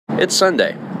It's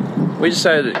Sunday. We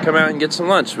decided to come out and get some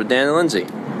lunch with Dan and Lindsay.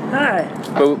 Hi.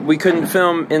 But we couldn't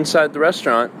film inside the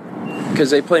restaurant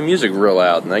because they play music real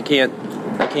loud, and I can't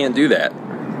do that.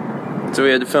 So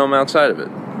we had to film outside of it.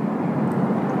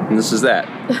 And this is that.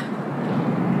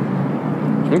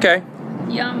 Okay.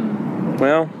 Yum.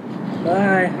 Well,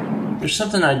 Bye. there's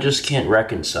something I just can't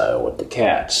reconcile with the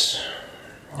cats.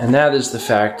 And that is the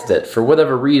fact that for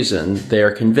whatever reason, they are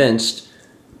convinced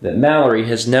that Mallory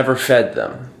has never fed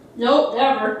them. Nope,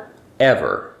 never.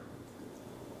 Ever.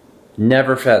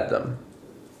 Never fed them.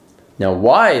 Now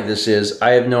why this is,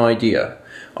 I have no idea.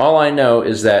 All I know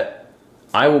is that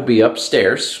I will be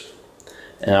upstairs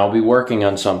and I'll be working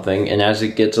on something, and as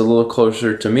it gets a little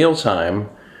closer to mealtime,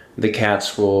 the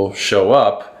cats will show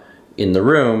up in the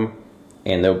room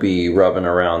and they'll be rubbing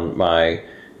around my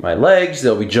legs,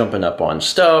 they'll be jumping up on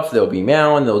stuff, they'll be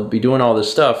meowing, they'll be doing all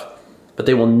this stuff, but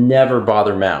they will never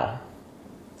bother Mal.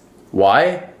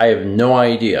 Why? I have no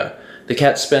idea. The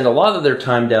cats spend a lot of their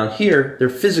time down here. They're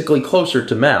physically closer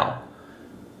to Mal.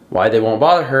 Why they won't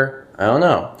bother her, I don't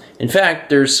know. In fact,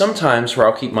 there's some times where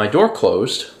I'll keep my door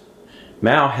closed.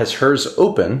 Mal has hers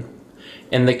open,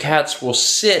 and the cats will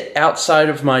sit outside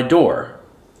of my door,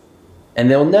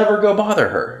 and they'll never go bother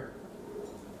her.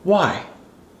 Why?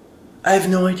 I have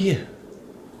no idea.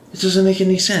 It doesn't make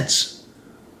any sense.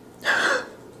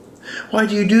 Why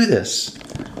do you do this?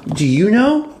 Do you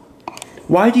know?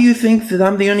 Why do you think that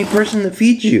I'm the only person that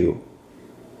feeds you?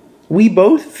 We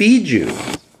both feed you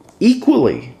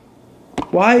equally.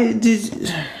 Why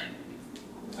did...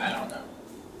 I don't know.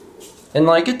 And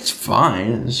like, it's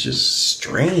fine. It's just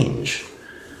strange.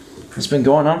 It's been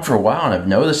going on for a while and I've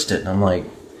noticed it, and I'm like,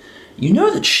 you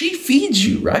know that she feeds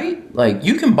you, right? Like,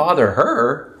 you can bother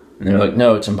her. And they're like,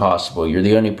 no, it's impossible. You're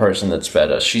the only person that's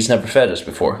fed us. She's never fed us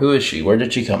before. Who is she? Where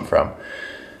did she come from?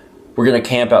 We're going to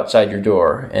camp outside your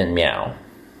door and meow.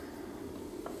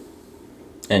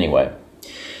 Anyway,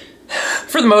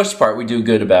 for the most part, we do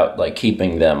good about like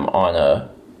keeping them on a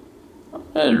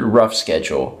rough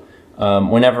schedule.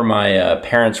 Whenever my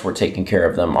parents were taking care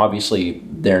of them, obviously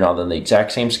they're not on the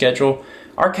exact same schedule.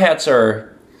 Our cats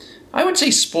are, I would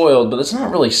say, spoiled, but it's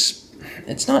not really,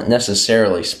 it's not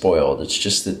necessarily spoiled. It's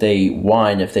just that they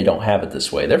whine if they don't have it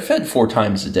this way. They're fed 4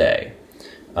 times a day.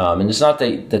 And it's not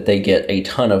that they get a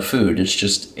ton of food. It's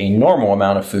just a normal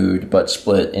amount of food, but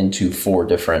split into 4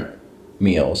 different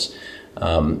meals.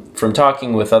 From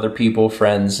talking with other people,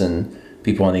 friends, and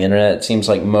people on the internet, it seems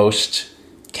like most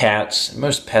cats,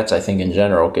 most pets, I think in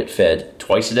general, get fed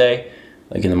twice a day,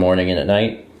 like in the morning and at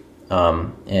night.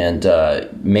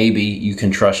 Maybe you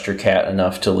can trust your cat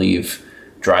enough to leave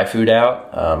dry food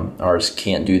out. Ours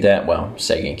can't do that. Well,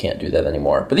 Sagan can't do that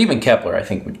anymore. But even Kepler, I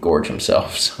think, would gorge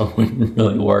himself, so it wouldn't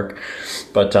really work.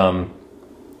 But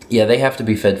yeah, they have to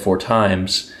be fed 4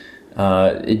 times.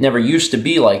 It never used to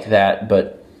be like that,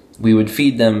 but we would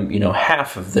feed them, you know,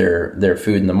 half of their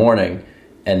food in the morning,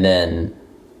 and then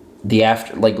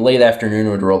late afternoon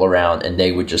would roll around, and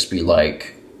they would just be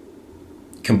like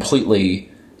completely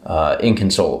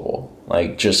inconsolable.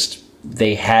 Like, just,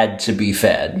 they had to be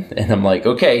fed. And I'm like,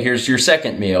 okay, here's your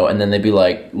second meal. And then they'd be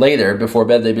like, later, before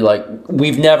bed, they'd be like,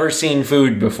 we've never seen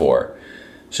food before.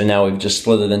 So now we've just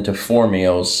split it into 4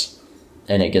 meals,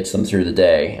 and it gets them through the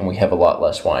day, and we have a lot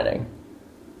less whining.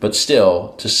 But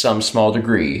still, to some small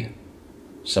degree,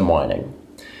 some whining.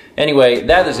 Anyway,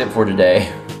 that is it for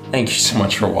today. Thank you so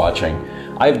much for watching.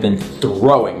 I've been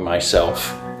throwing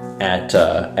myself at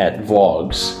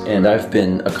vlogs, and I've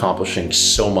been accomplishing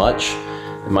so much.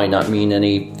 It might not mean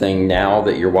anything now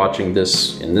that you're watching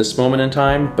this in this moment in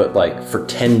time, but like for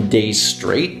 10 days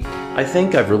straight, I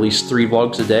think I've released 3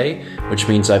 vlogs a day, which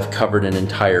means I've covered an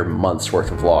entire month's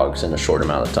worth of vlogs in a short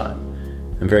amount of time.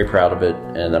 I'm very proud of it,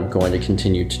 and I'm going to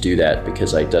continue to do that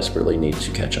because I desperately need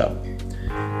to catch up.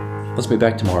 Let's be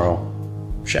back tomorrow,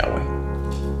 shall we?